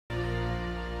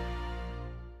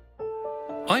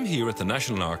I'm here at the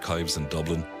National Archives in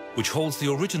Dublin, which holds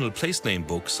the original place name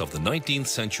books of the 19th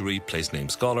century place name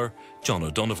scholar John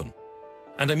O'Donovan.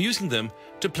 And I'm using them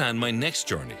to plan my next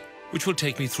journey, which will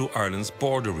take me through Ireland's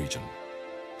border region,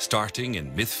 starting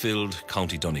in myth-filled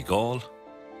County Donegal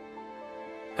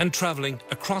and travelling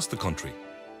across the country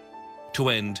to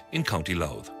end in County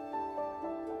Louth.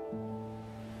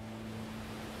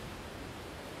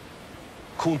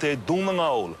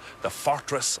 Donegal, the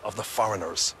fortress of the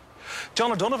foreigners.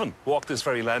 John O'Donovan walked this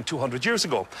very land 200 years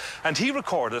ago, and he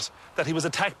recorded that he was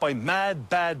attacked by mad,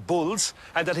 bad bulls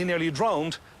and that he nearly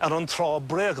drowned at Antra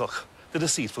Bregach, the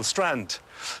deceitful strand.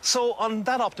 So, on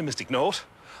that optimistic note,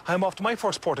 I'm off to my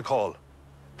first port of call,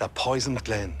 the poisoned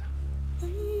Glen.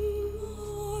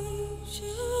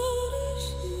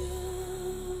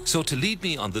 So to lead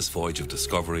me on this voyage of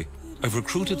discovery, I've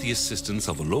recruited the assistance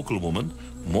of a local woman,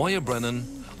 Moya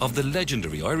Brennan, of the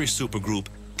legendary Irish supergroup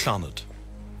Clannad.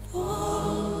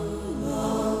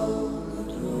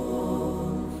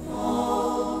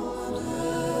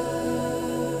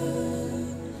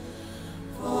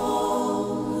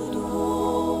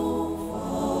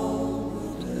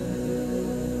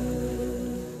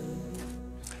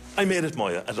 I made it,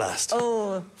 Moya, at last.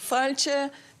 Oh, Falche,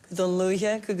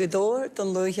 Dunluja, Gugador,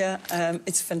 Dunluja.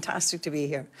 It's fantastic to be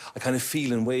here. I kind of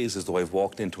feel in ways as though I've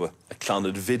walked into a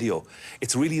Clannad video.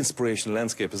 It's a really inspirational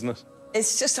landscape, isn't it?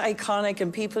 It's just iconic,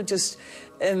 and people just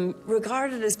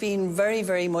regard it as being very,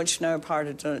 very much now part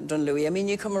of Dunluja. I mean,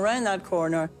 you come around that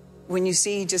corner, when you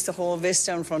see just the whole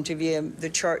vista in front of you, the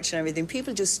church and everything,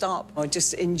 people just stop or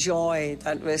just enjoy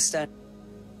that vista.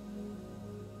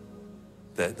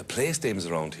 The place names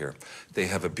around here, they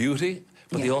have a beauty,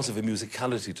 but they also have a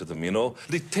musicality to them, you know?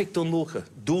 They take Dunluja.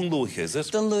 Dunluja, is it?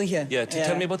 Dunluja. Yeah,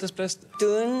 tell me about this place.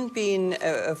 Dun being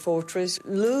a fortress.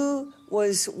 Lu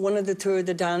was one of the Tuair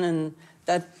de Danann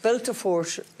that built a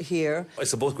fort here. I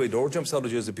suppose Gweedore jumps out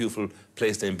at you as a beautiful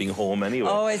place name being home anyway.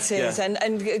 Oh, it is. Yeah.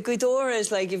 And Gweedore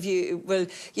is like, if you, well,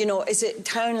 you know, it's a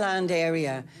townland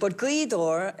area. But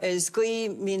Gweedore is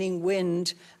Gwe meaning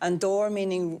wind and Dor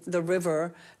meaning the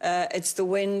river. It's the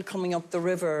wind coming up the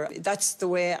river. That's the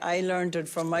way I learned it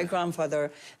from my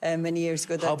grandfather many years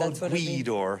ago. How about that's what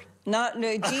Gweedore? No,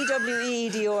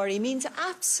 G-W-E-D-O-R-E means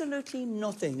absolutely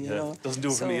nothing, you know. Doesn't do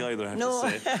it for me either, I have to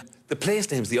say. No. The place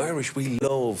names, the Irish, we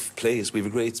love place. We have a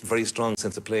great, very strong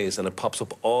sense of place, and it pops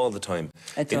up all the time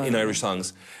in Irish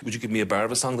songs. Would you give me a bar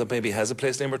of a song that maybe has a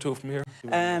place name or two from here?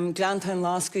 Glantown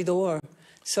Lost Gweedore.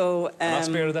 So,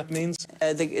 and what that means?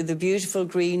 The beautiful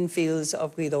green fields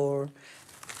of Gweedore.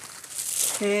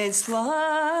 It's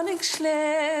Slánig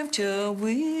slefte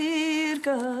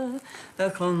wirga a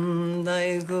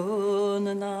chundai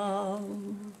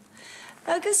gunanam.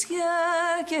 Agus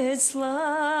it's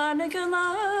Slánig an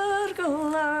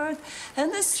argolard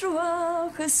and the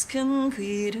struachas can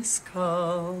queeris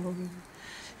call.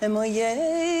 And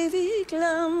Moya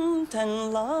Brennan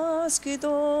and Lost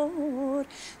Gweedore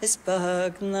is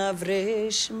bagna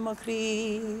vrish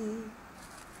makri.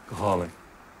 Golly.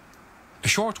 A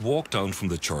short walk down from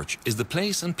the church is the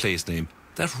place and place name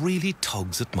that really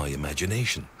tugs at my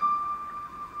imagination.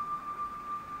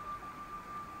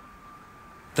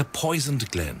 The Poisoned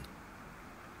Glen.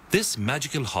 This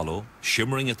magical hollow,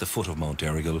 shimmering at the foot of Mount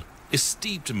Donegal, is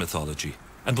steeped in mythology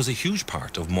and was a huge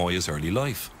part of Moya's early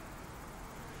life.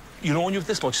 You know, when you have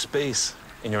this much space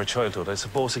in your childhood, I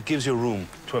suppose it gives you room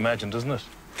to imagine, doesn't it?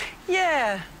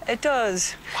 Yeah, it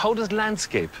does. How does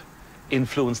landscape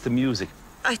influence the music?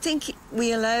 I think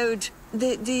we allowed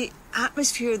the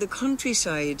atmosphere, the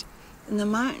countryside and the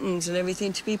mountains and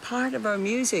everything to be part of our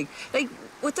music. Like,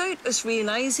 without us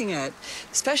realising it,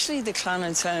 especially the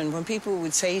Clannad sound, when people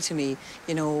would say to me,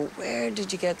 you know, where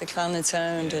did you get the Clannad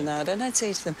sound and that? And I'd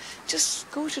say to them, just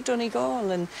go to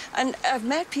Donegal. And I've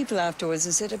met people afterwards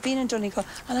and said, I've been in Donegal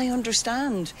and I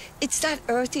understand. It's that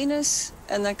earthiness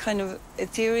and that kind of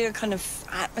ethereal kind of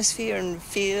atmosphere and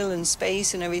feel and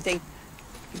space and everything.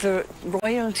 The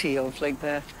royalty of, like,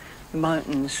 the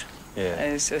mountains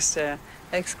is just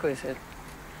exquisite.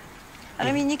 And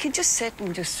I mean, you can just sit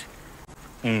and just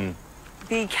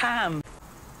be calm.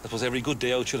 I suppose every good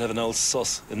day out should have an old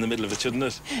sus in the middle of it, shouldn't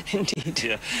it? Indeed.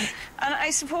 Yeah. And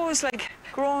I suppose, like,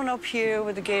 growing up here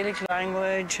with the Gaelic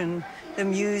language and the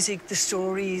music, the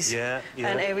stories and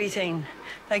everything,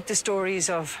 like the stories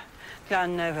of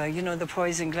Clannad, you know, the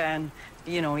Poison Glen,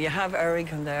 you know, you have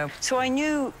Erigan there. So I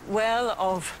knew well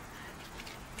of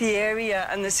the area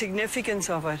and the significance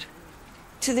of it,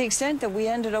 to the extent that we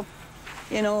ended up,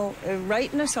 you know,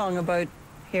 writing a song about,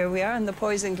 here we are in the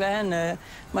Poison Glen,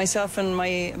 myself and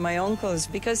my uncles,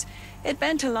 because it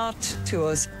meant a lot to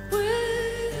us.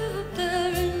 Way up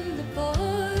there in the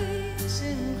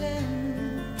Poison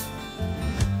Glen,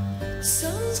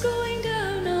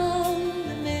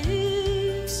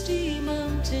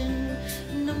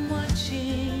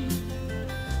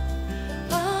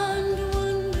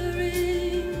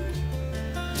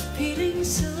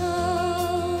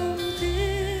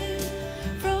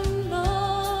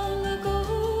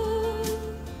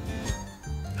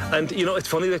 And, you know, it's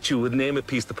funny that you would name a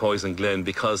piece the Poison Glen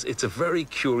because it's a very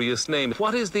curious name.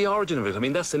 What is the origin of it? I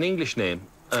mean, that's an English name.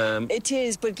 It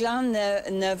is, but Glen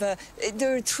never.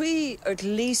 There are at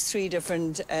least three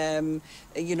different,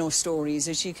 you know, stories,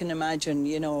 as you can imagine.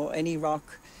 You know, any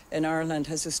rock in Ireland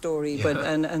has a story, Yeah. but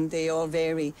and they all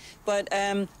vary. But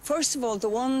first of all, the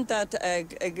one that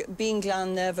being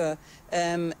Glen Never,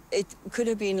 it could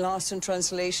have been lost in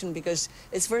translation because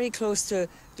it's very close to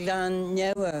Glen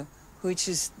Newa, which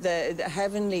is the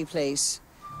heavenly place,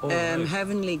 right.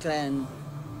 heavenly Glen.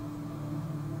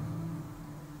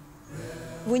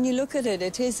 When you look at it,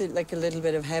 it is like a little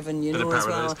bit of heaven, you know, as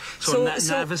well. So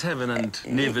Nav is heaven and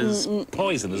Niv is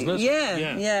poison, isn't it?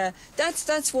 Yeah.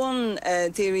 That's one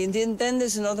theory. And then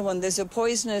there's another one. There's a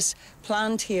poisonous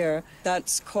plant here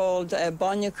that's called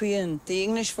Creedon. The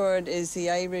English word is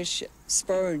the Irish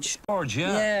spurge. Spurge,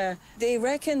 yeah. Yeah. They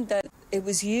reckon that it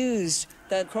was used,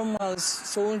 that Cromwell's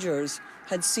soldiers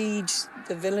had sieged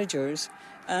the villagers,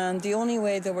 and the only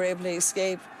way they were able to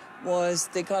escape was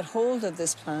they got hold of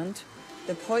this plant.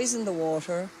 They poisoned the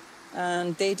water,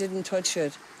 and they didn't touch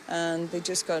it, and they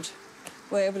just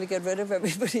were able to get rid of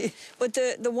everybody. But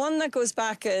the one that goes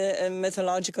back in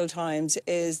mythological times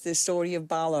is the story of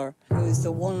Balor, who's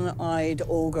the one-eyed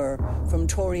ogre from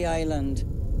Tory Island.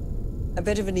 A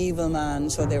bit of an evil man,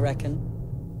 so they reckon.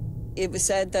 It was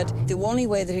said that the only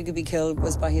way that he could be killed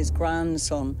was by his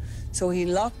grandson. So he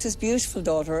locked his beautiful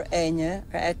daughter,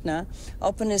 Etna,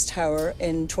 up in his tower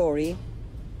in Tory.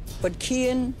 But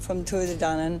Cian from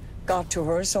Tuatha got to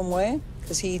her some way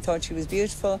because he thought she was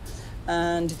beautiful,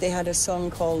 and they had a son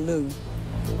called Lou.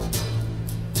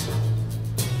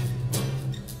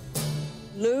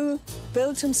 Lou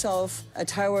built himself a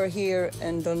tower here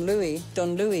in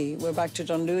Dunlewy. We're back to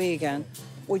Dunlewy again.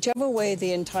 Whichever way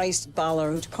they enticed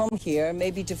Balor to come here,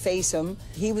 maybe to face him,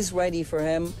 he was ready for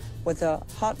him with a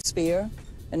hot spear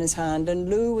in his hand, and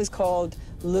Lou was called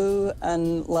Lou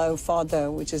and Lau Fada,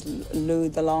 which is Lou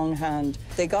the long hand.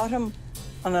 They got him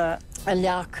on a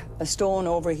leach, a stone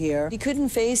over here. He couldn't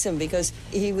face him because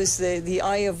he was the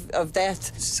eye of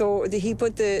death. So he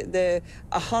put a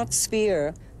hot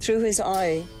spear through his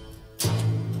eye,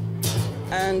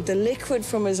 and the liquid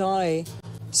from his eye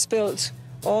spilt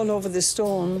all over the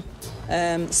stone,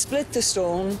 split the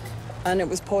stone, and it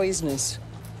was poisonous.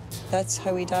 That's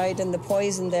how he died, and the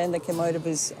poison then that came out of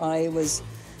his eye was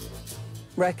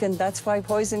reckoned. That's why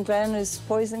Poison Glen is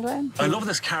Poison Glen. I love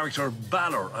this character,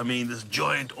 Balor. I mean, this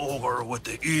giant ogre with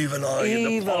the evil eye and the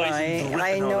Evil poison eye, dripping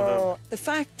I out know. of him. The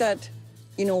fact that,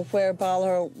 you know, where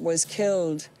Balor was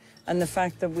killed, and the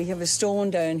fact that we have a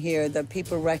stone down here that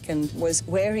people reckoned was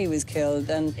where he was killed,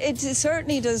 and it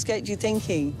certainly does get you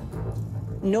thinking.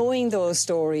 Knowing those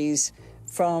stories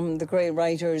from the great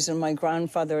writers and my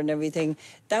grandfather and everything,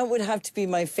 that would have to be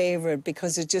my favourite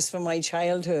because it's just from my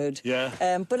childhood. Yeah.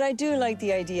 But I do like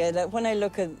the idea that when I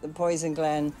look at the Poison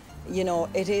Glen, you know,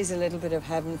 it is a little bit of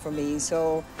heaven for me.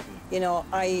 So, you know,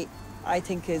 I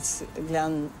think it's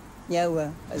Glen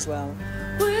Newa as well.